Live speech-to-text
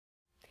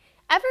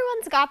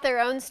Everyone's got their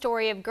own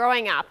story of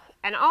growing up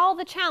and all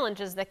the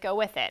challenges that go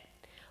with it.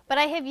 But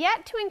I have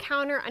yet to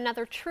encounter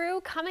another true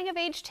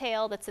coming-of-age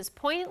tale that's as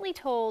poignantly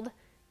told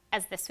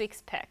as this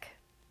week's pick.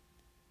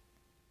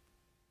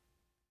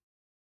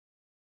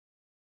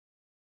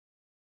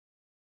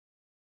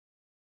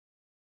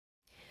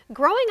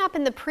 Growing up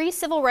in the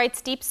pre-civil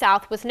rights Deep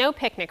South was no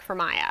picnic for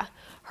Maya.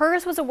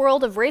 Hers was a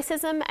world of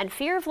racism and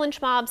fear of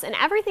lynch mobs and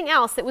everything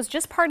else that was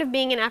just part of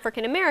being an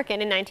African American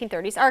in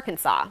 1930s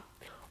Arkansas.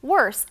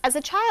 Worse, as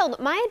a child,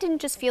 Maya didn't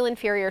just feel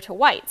inferior to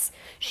whites.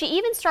 She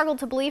even struggled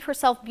to believe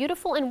herself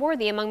beautiful and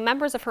worthy among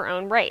members of her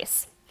own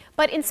race.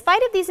 But in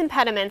spite of these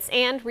impediments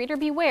and, reader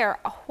beware,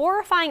 a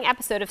horrifying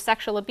episode of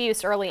sexual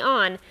abuse early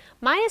on,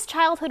 Maya's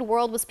childhood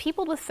world was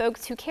peopled with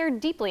folks who cared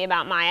deeply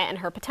about Maya and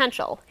her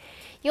potential.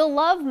 You'll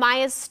love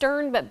Maya's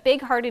stern but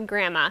big-hearted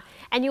grandma,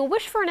 and you'll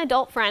wish for an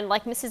adult friend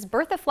like Mrs.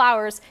 Bertha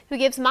Flowers, who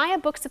gives Maya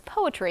books of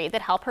poetry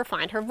that help her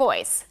find her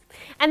voice.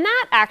 And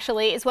that,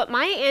 actually, is what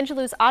Maya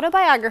Angelou's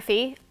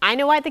autobiography, I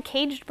Know Why the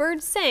Caged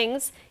Bird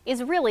Sings,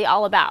 is really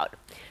all about.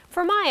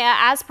 For Maya,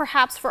 as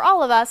perhaps for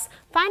all of us,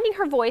 finding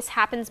her voice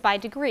happens by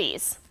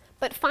degrees.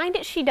 But find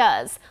it she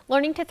does,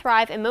 learning to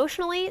thrive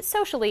emotionally,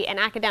 socially, and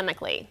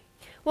academically.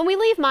 When we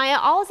leave Maya,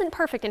 all isn't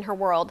perfect in her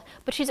world,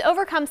 but she's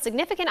overcome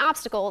significant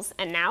obstacles,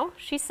 and now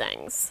she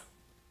sings.